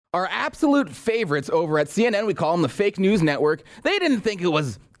Our absolute favorites over at CNN, we call them the fake news network, they didn't think it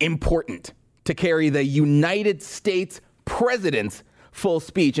was important to carry the United States president's full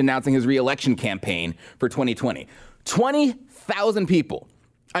speech announcing his re-election campaign for 2020. 20,000 people.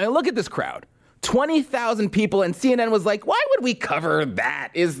 I mean, look at this crowd. 20,000 people, and CNN was like, why would we cover that?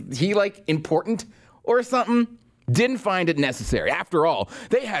 Is he, like, important or something? Didn't find it necessary. After all,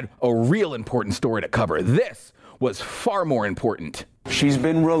 they had a real important story to cover. This was far more important. She's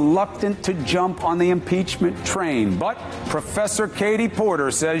been reluctant to jump on the impeachment train, but Professor Katie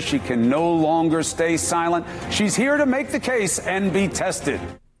Porter says she can no longer stay silent. She's here to make the case and be tested.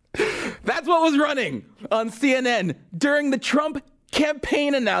 That's what was running on CNN during the Trump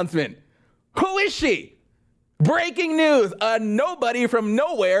campaign announcement. Who is she? Breaking news. A nobody from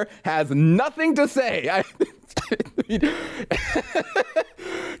nowhere has nothing to say.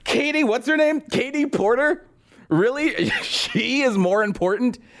 Katie, what's her name? Katie Porter? Really? She is more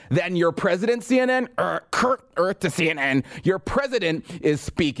important than your president, CNN? Earth to CNN. Your president is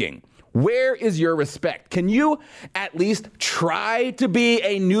speaking. Where is your respect? Can you at least try to be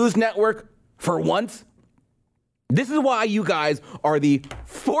a news network for once? This is why you guys are the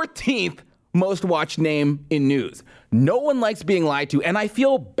 14th most watched name in news. No one likes being lied to, and I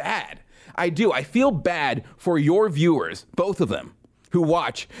feel bad. I do. I feel bad for your viewers, both of them, who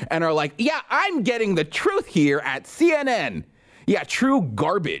watch and are like, yeah, I'm getting the truth here at CNN. Yeah, true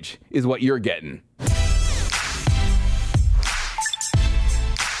garbage is what you're getting.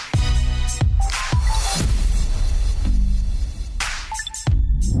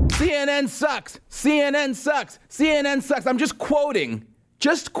 CNN sucks. CNN sucks. CNN sucks. I'm just quoting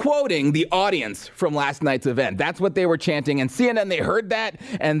the audience from last night's event. That's what they were chanting. And CNN, they heard that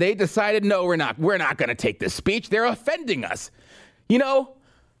and they decided, no, we're not going to take this speech. They're offending us. You know,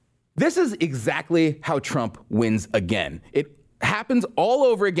 this is exactly how Trump wins again. It happens all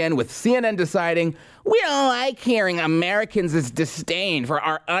over again with CNN deciding, we don't like hearing Americans' disdain for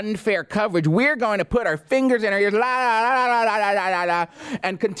our unfair coverage. We're going to put our fingers in our ears, la, la, la, la, la, la, la,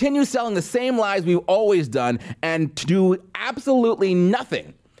 and continue selling the same lies we've always done and to do absolutely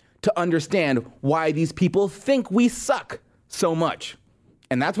nothing to understand why these people think we suck so much.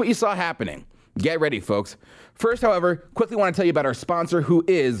 And that's what you saw happening. Get ready, folks. First, however, quickly want to tell you about our sponsor, who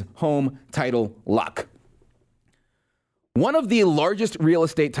is Home Title Lock. One of the largest real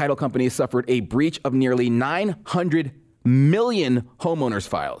estate title companies suffered a breach of nearly 900 million homeowners'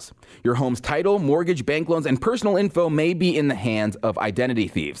 files. Your home's title, mortgage, bank loans, and personal info may be in the hands of identity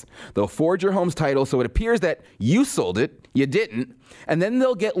thieves. They'll forge your home's title so it appears that you sold it, you didn't, and then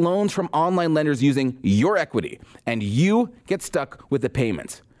they'll get loans from online lenders using your equity, and you get stuck with the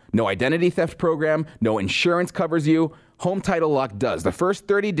payments. No identity theft program, no insurance covers you. Home Title Lock does. The first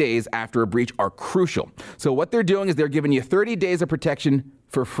 30 days after a breach are crucial. So what they're doing is they're giving you 30 days of protection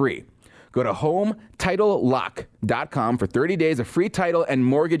for free. Go to HomeTitleLock.com for 30 days of free title and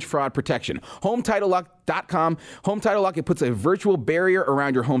mortgage fraud protection. HomeTitleLock.com. Home Title Lock, it puts a virtual barrier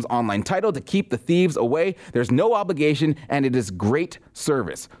around your home's online title to keep the thieves away. There's no obligation, and it is great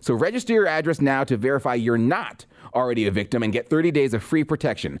service. So register your address now to verify you're not already a victim and get 30 days of free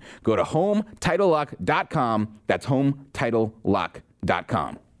protection. Go to HomeTitleLock.com. That's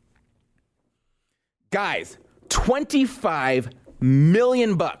HomeTitleLock.com. Guys, $25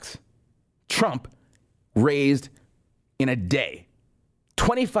 million Trump raised in a day.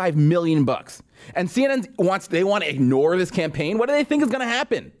 $25 million. And CNN want to ignore this campaign. What do they think is going to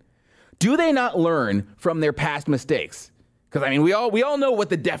happen? Do they not learn from their past mistakes? Because, I mean, we all know what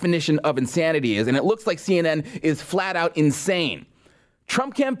the definition of insanity is, and it looks like CNN is flat out insane.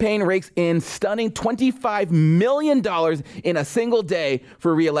 Trump campaign rakes in stunning $25 million in a single day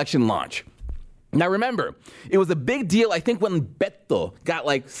for re-election launch. Now, remember, it was a big deal, I think, when Beto got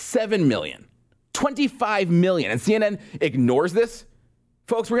like $7 million. $25 million. And CNN ignores this.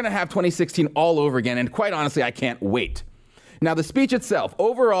 Folks, we're going to have 2016 all over again, and quite honestly, I can't wait. Now, the speech itself,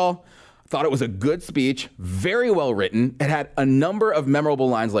 overall, thought it was a good speech, very well written. It had a number of memorable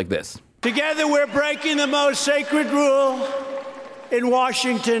lines like this. Together, we're breaking the most sacred rule in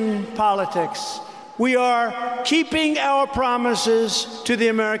Washington politics. We are keeping our promises to the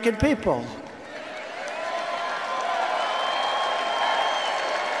American people.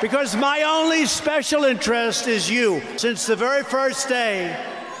 Because my only special interest is you. Since the very first day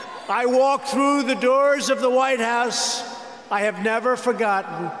I walked through the doors of the White House, I have never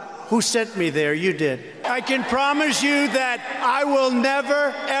forgotten who sent me there. You did. I can promise you that I will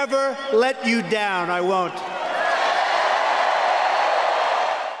never, ever let you down. I won't.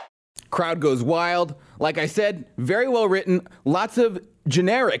 Crowd goes wild. Like I said, very well written. Lots of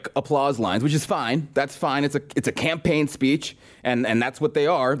generic applause lines, which is fine. That's fine. It's a campaign speech, and that's what they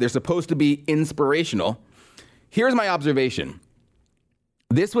are. They're supposed to be inspirational. Here's my observation.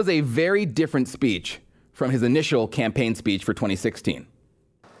 This was a very different speech from his initial campaign speech for 2016.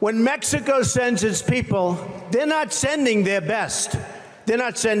 When Mexico sends its people, they're not sending their best. They're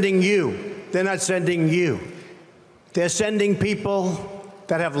not sending you. They're not sending you. They're sending people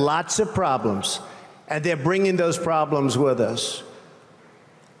that have lots of problems, and they're bringing those problems with us.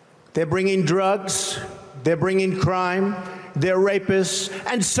 They're bringing drugs, they're bringing crime, they're rapists,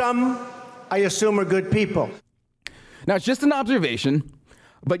 and some, I assume, are good people. Now, it's just an observation,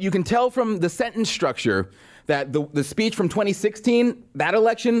 but you can tell from the sentence structure that the speech from 2016, that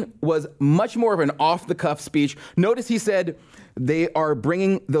election, was much more of an off-the-cuff speech. Notice he said they are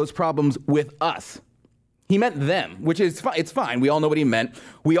bringing those problems with us. He meant them, which is it's fine. We all know what he meant.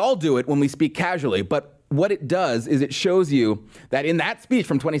 We all do it when we speak casually, but what it does is it shows you that in that speech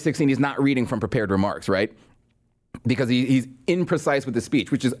from 2016, he's not reading from prepared remarks, right? Because he's imprecise with the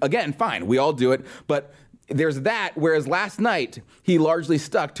speech, which is, again, fine. We all do it, but there's that, whereas last night, he largely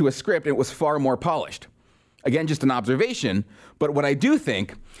stuck to a script and it was far more polished. Again, just an observation, but what I do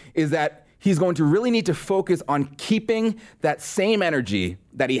think is that he's going to really need to focus on keeping that same energy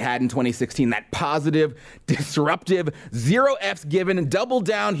that he had in 2016, that positive, disruptive, zero F's given, double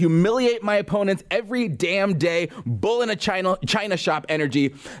down, humiliate my opponents every damn day, bull in a China shop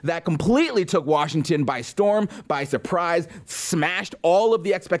energy that completely took Washington by storm, by surprise, smashed all of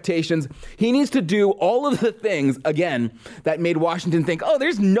the expectations. He needs to do all of the things, again, that made Washington think, oh,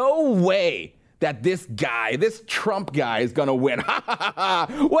 there's no way that this guy, this Trump guy, is going to win.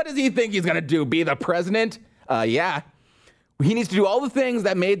 What does he think he's going to do? Be the president? Yeah. He needs to do all the things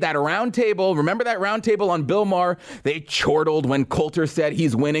that made that round table. Remember that round table on Bill Maher? They chortled when Coulter said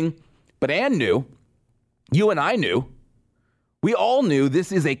he's winning. But Ann knew. You and I knew. We all knew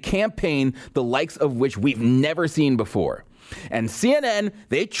this is a campaign the likes of which we've never seen before. And CNN,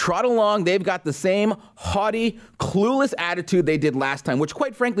 they trot along. They've got the same haughty, clueless attitude they did last time, which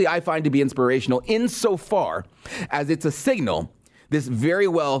quite frankly I find to be inspirational insofar as it's a signal this very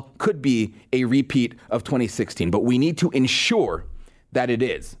well could be a repeat of 2016. But we need to ensure that it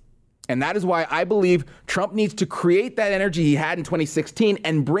is. And that is why I believe Trump needs to create that energy he had in 2016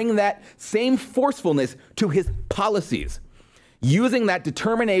 and bring that same forcefulness to his policies. Using that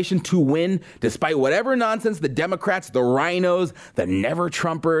determination to win despite whatever nonsense the Democrats, the rhinos, the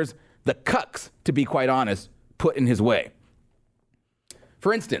never-Trumpers, the cucks, to be quite honest, put in his way.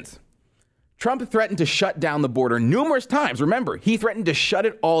 For instance, Trump threatened to shut down the border numerous times. Remember, he threatened to shut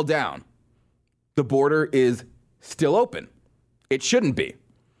it all down. The border is still open. It shouldn't be.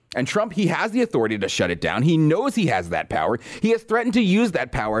 And Trump, he has the authority to shut it down. He knows he has that power. He has threatened to use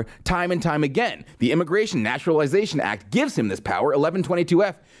that power time and time again. The Immigration Naturalization Act gives him this power,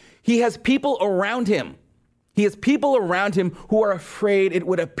 1122F. He has people around him. He has people around him who are afraid it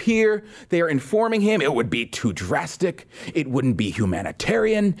would appear they are informing him it would be too drastic. It wouldn't be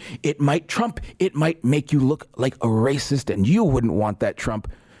humanitarian. It might make you look like a racist, and you wouldn't want that, Trump.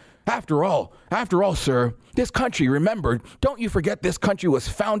 After all, sir, this country, remember, don't you forget this country was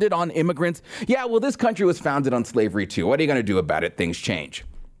founded on immigrants? Yeah, well, this country was founded on slavery too. What are you going to do about it? Things change.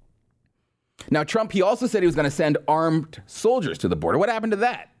 Now, Trump, he also said he was going to send armed soldiers to the border. What happened to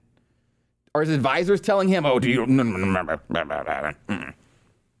that? Are his advisors telling him, oh, do you...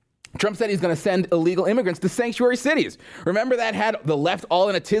 Trump said he's going to send illegal immigrants to sanctuary cities. Remember that had the left all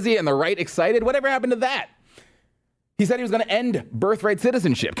in a tizzy and the right excited? Whatever happened to that? He said he was going to end birthright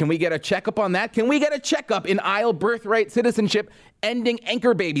citizenship. Can we get a checkup on that? Can we get a checkup in aisle birthright citizenship, ending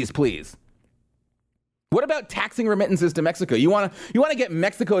anchor babies, please? What about taxing remittances to Mexico? You want to get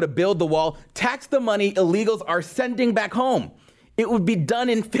Mexico to build the wall, tax the money illegals are sending back home. It would be done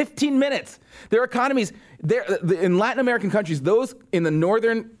in 15 minutes. Their economies, in Latin American countries, those in the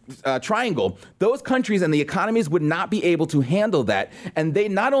northern triangle, those countries and the economies would not be able to handle that. And they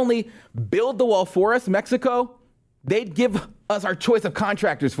not only build the wall for us, Mexico, they'd give us our choice of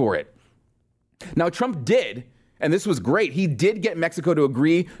contractors for it. Now, Trump did, and this was great, he did get Mexico to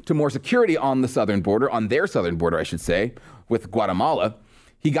agree to more security on the southern border, on their southern border, I should say, with Guatemala.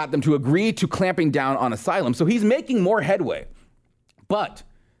 He got them to agree to clamping down on asylum, so he's making more headway. But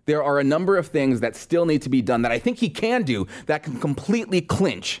there are a number of things that still need to be done that I think he can do that can completely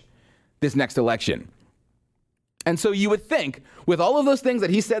clinch this next election. And so you would think, with all of those things that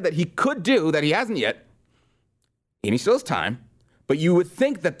he said that he could do, that he hasn't yet, and he still has time, but you would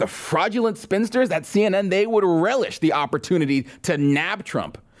think that the fraudulent spinsters at CNN, they would relish the opportunity to nab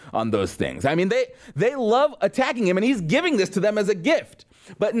Trump on those things. I mean, they love attacking him, and he's giving this to them as a gift.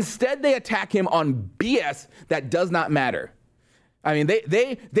 But instead, they attack him on BS that does not matter. I mean,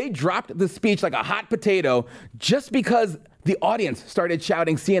 they dropped the speech like a hot potato just because the audience started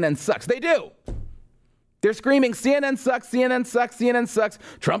shouting CNN sucks. They do. They're screaming CNN sucks, CNN sucks, CNN sucks.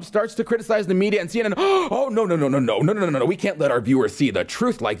 Trump starts to criticize the media and CNN, oh, no. We can't let our viewers see the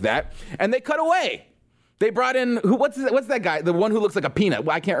truth like that. And they cut away. They brought in, what's that guy? The one who looks like a peanut.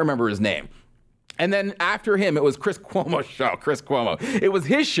 I can't remember his name. And then after him, it was Chris Cuomo's show, Chris Cuomo. It was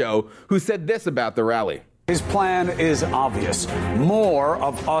his show who said this about the rally. His plan is obvious. More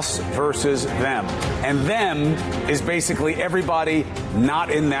of us versus them. And them is basically everybody not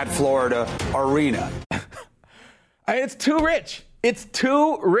in that Florida arena. It's too rich. It's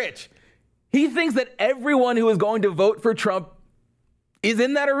too rich. He thinks that everyone who is going to vote for Trump is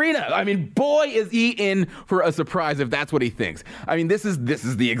in that arena. I mean, boy, is he in for a surprise if that's what he thinks. I mean, this is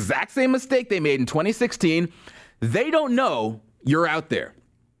the exact same mistake they made in 2016. They don't know you're out there.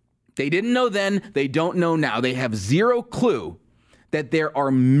 They didn't know then. They don't know now. They have zero clue that there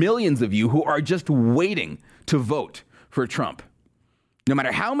are millions of you who are just waiting to vote for Trump. No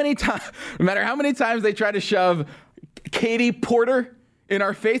matter how many times they try to shove Katie Porter in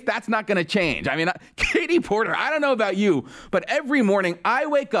our face, that's not going to change. I mean, Katie Porter, I don't know about you, but every morning I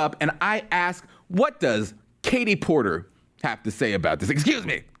wake up and I ask, what does Katie Porter have to say about this? Excuse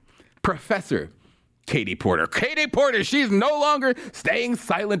me, Professor Katie Porter. Katie Porter, she's no longer staying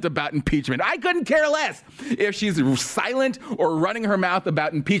silent about impeachment. I couldn't care less if she's silent or running her mouth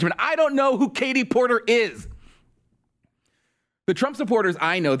about impeachment. I don't know who Katie Porter is. The Trump supporters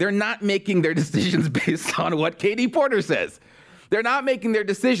I know, they're not making their decisions based on what Katie Porter says. They're not making their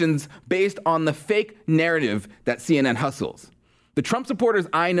decisions based on the fake narrative that CNN hustles. The Trump supporters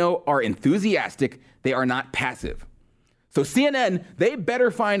I know are enthusiastic. They are not passive. So CNN, they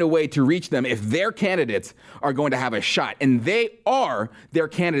better find a way to reach them if their candidates are going to have a shot. And they are their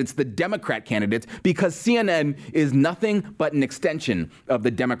candidates, the Democrat candidates, because CNN is nothing but an extension of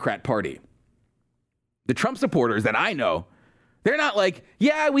the Democrat Party. The Trump supporters that I know, they're not like,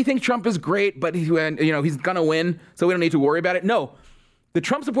 yeah, we think Trump is great, but he's going to win, so we don't need to worry about it. No, the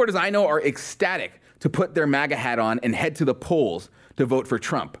Trump supporters I know are ecstatic to put their MAGA hat on and head to the polls to vote for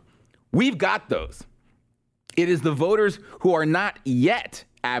Trump. We've got those. It is the voters who are not yet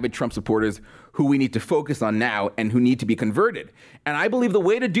avid Trump supporters who we need to focus on now and who need to be converted. And I believe the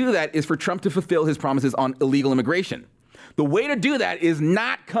way to do that is for Trump to fulfill his promises on illegal immigration. The way to do that is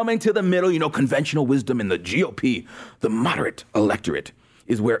not coming to the middle, conventional wisdom in the GOP. The moderate electorate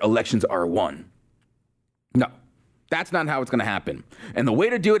is where elections are won. No, that's not how it's going to happen. And the way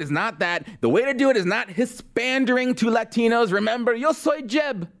to do it is not that. The way to do it is not hispandering to Latinos. Remember, yo soy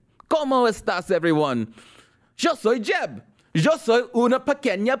Jeb. ¿Cómo estás, everyone? Yo soy Jeb. Yo soy una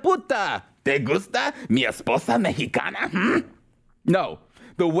pequeña puta. ¿Te gusta mi esposa mexicana? No.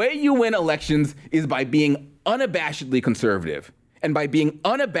 The way you win elections is by being unabashedly conservative and by being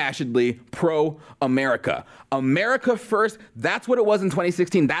unabashedly pro-America. America first, that's what it was in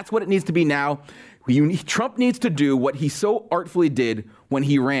 2016. That's what it needs to be now. Trump needs to do what he so artfully did when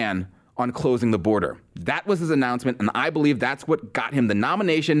he ran on closing the border. That was his announcement, and I believe that's what got him the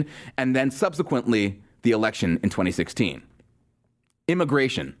nomination and then subsequently the election in 2016.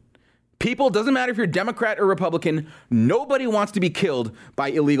 Immigration. People, doesn't matter if you're Democrat or Republican, nobody wants to be killed by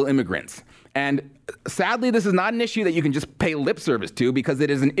illegal immigrants. And sadly, this is not an issue that you can just pay lip service to because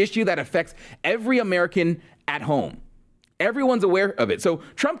it is an issue that affects every American at home. Everyone's aware of it. So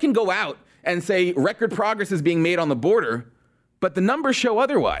Trump can go out and say record progress is being made on the border, but the numbers show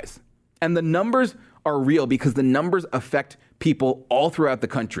otherwise. And the numbers are real because the numbers affect people all throughout the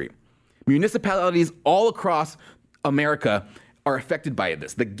country. Municipalities all across America are affected by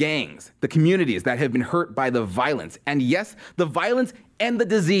this. The gangs, the communities that have been hurt by the violence. And yes, the violence and the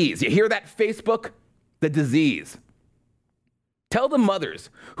disease. You hear that, Facebook? The disease. Tell the mothers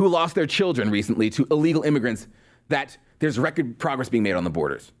who lost their children recently to illegal immigrants that there's record progress being made on the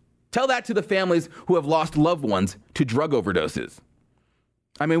borders. Tell that to the families who have lost loved ones to drug overdoses.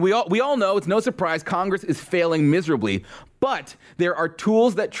 I mean, we all know, it's no surprise, Congress is failing miserably, but there are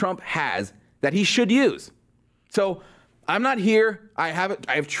tools that Trump has that he should use. So I'm not here, I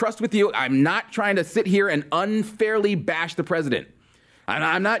have trust with you. I'm not trying to sit here and unfairly bash the president.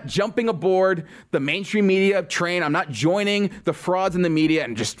 I'm not jumping aboard the mainstream media train. I'm not joining the frauds in the media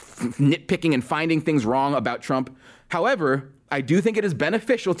and just nitpicking and finding things wrong about Trump. However, I do think it is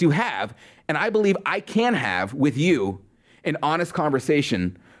beneficial to have, and I believe I can have with you, an honest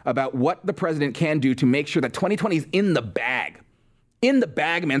conversation about what the president can do to make sure that 2020 is in the bag. In the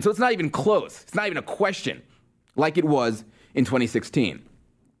bag, man. So it's not even close. It's not even a question like it was in 2016.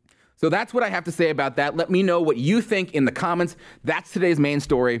 So that's what I have to say about that. Let me know what you think in the comments. That's today's main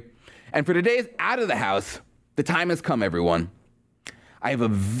story. And for today's Out of the House, the time has come, everyone. I have a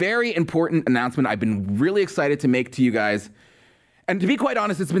very important announcement I've been really excited to make to you guys. And to be quite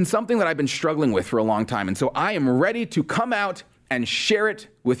honest, it's been something that I've been struggling with for a long time. And so I am ready to come out and share it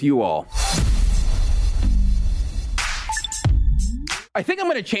with you all. I think I'm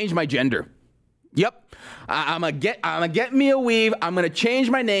going to change my gender. Yep. I'm gonna get me a weave. I'm going to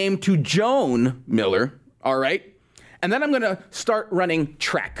change my name to Joan Miller. All right. And then I'm going to start running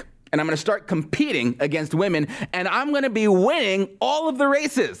track. And I'm going to start competing against women. And I'm going to be winning all of the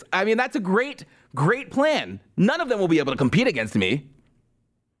races. I mean, that's a great plan. None of them will be able to compete against me.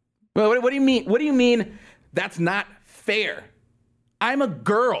 What do you mean? What do you mean that's not fair? I'm a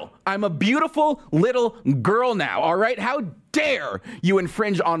girl. I'm a beautiful little girl now, all right? How dare you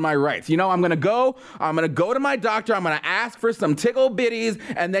infringe on my rights? You know, I'm gonna go to my doctor, I'm gonna ask for some tickle bitties,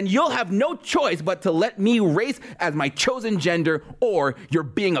 and then you'll have no choice but to let me race as my chosen gender, or you're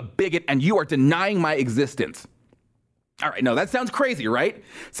being a bigot and you are denying my existence. All right, no, that sounds crazy, right?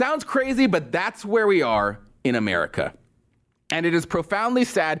 Sounds crazy, but that's where we are in America. And it is profoundly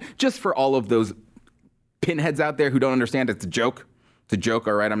sad just for all of those pinheads out there who don't understand it's a joke. It's a joke,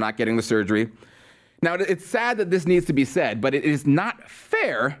 all right? I'm not getting the surgery. Now, it's sad that this needs to be said, but it is not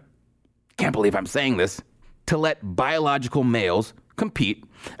fair, can't believe I'm saying this, to let biological males compete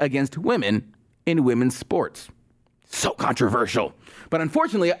against women in women's sports. So controversial. But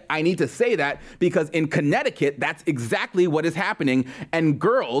unfortunately, I need to say that because in Connecticut, that's exactly what is happening, and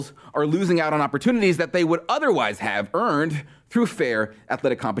girls are losing out on opportunities that they would otherwise have earned through fair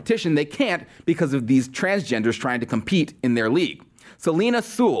athletic competition. They can't because of these transgenders trying to compete in their league. Selena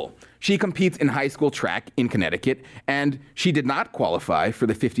Sewell, she competes in high school track in Connecticut, and she did not qualify for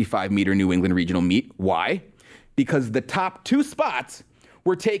the 55-meter New England regional meet. Why? Because the top 2 spots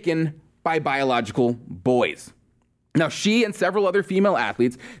were taken by biological boys. Now, she and several other female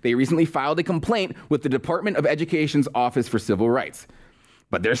athletes, they recently filed a complaint with the Department of Education's Office for Civil Rights.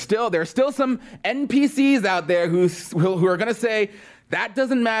 But there's still some NPCs out there who are going to say, that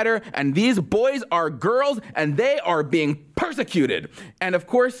doesn't matter, and these boys are girls, and they are being persecuted. And of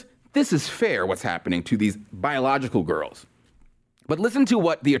course, this is fair, what's happening to these biological girls. But listen to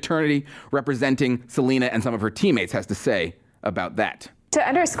what the attorney representing Selena and some of her teammates has to say about that. To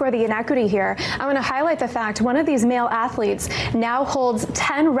underscore the inequity here, I want to highlight the fact one of these male athletes now holds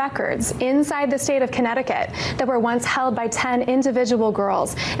 10 records inside the state of Connecticut that were once held by 10 individual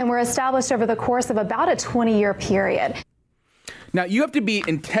girls and were established over the course of about a 20-year period. Now, you have to be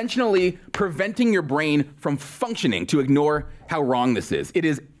intentionally preventing your brain from functioning to ignore how wrong this is. It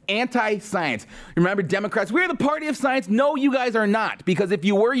is anti-science. Remember, Democrats, we're the party of science. No, you guys are not. Because if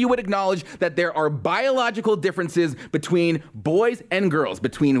you were, you would acknowledge that there are biological differences between boys and girls,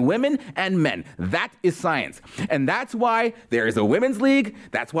 between women and men. That is science. And that's why there is a women's league.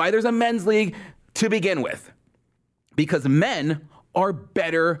 That's why there's a men's league to begin with. Because men are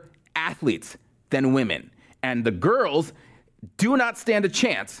better athletes than women. And the girls do not stand a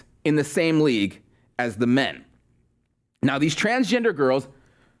chance in the same league as the men. Now, these transgender girls,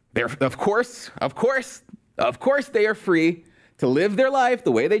 they're, of course, they are free to live their life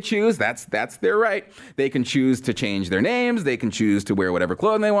the way they choose. That's their right. They can choose to change their names. They can choose to wear whatever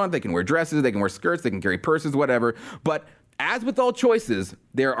clothing they want. They can wear dresses. They can wear skirts. They can carry purses, whatever. But as with all choices,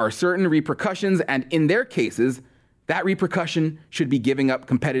 there are certain repercussions. And in their cases, that repercussion should be giving up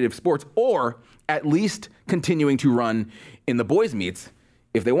competitive sports or at least continuing to run in the boys' meets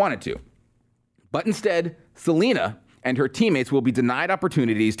if they wanted to. But instead, Selena and her teammates will be denied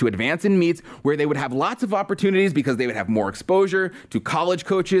opportunities to advance in meets where they would have lots of opportunities because they would have more exposure to college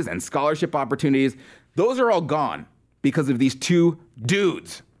coaches and scholarship opportunities. Those are all gone because of these 2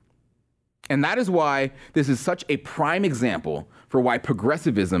 dudes. And that is why this is such a prime example for why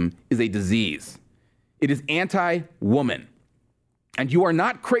progressivism is a disease. It is anti-woman. And you are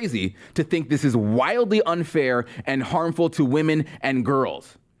not crazy to think this is wildly unfair and harmful to women and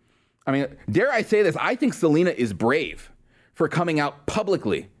girls. I mean, dare I say this, I think Selena is brave for coming out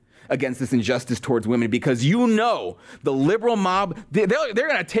publicly against this injustice towards women because you know the liberal mob, they're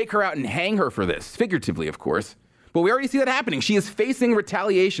going to take her out and hang her for this, figuratively, of course. But we already see that happening. She is facing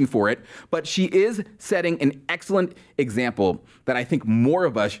retaliation for it, but she is setting an excellent example that I think more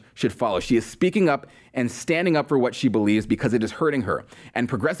of us should follow. She is speaking up and standing up for what she believes because it is hurting her. And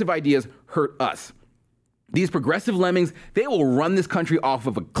progressive ideas hurt us. These progressive lemmings, they will run this country off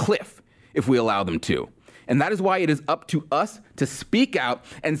of a cliff if we allow them to. And that is why it is up to us to speak out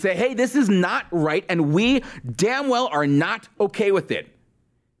and say, hey, this is not right, and we damn well are not okay with it.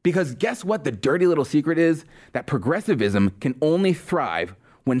 Because guess what the dirty little secret is? That progressivism can only thrive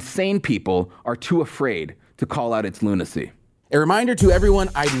when sane people are too afraid to call out its lunacy. A reminder to everyone,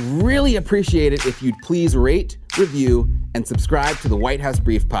 I'd really appreciate it if you'd please rate, review, and subscribe to the White House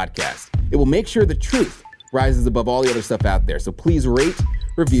Brief podcast. It will make sure the truth rises above all the other stuff out there. So please rate,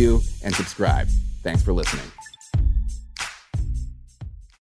 review, and subscribe. Thanks for listening.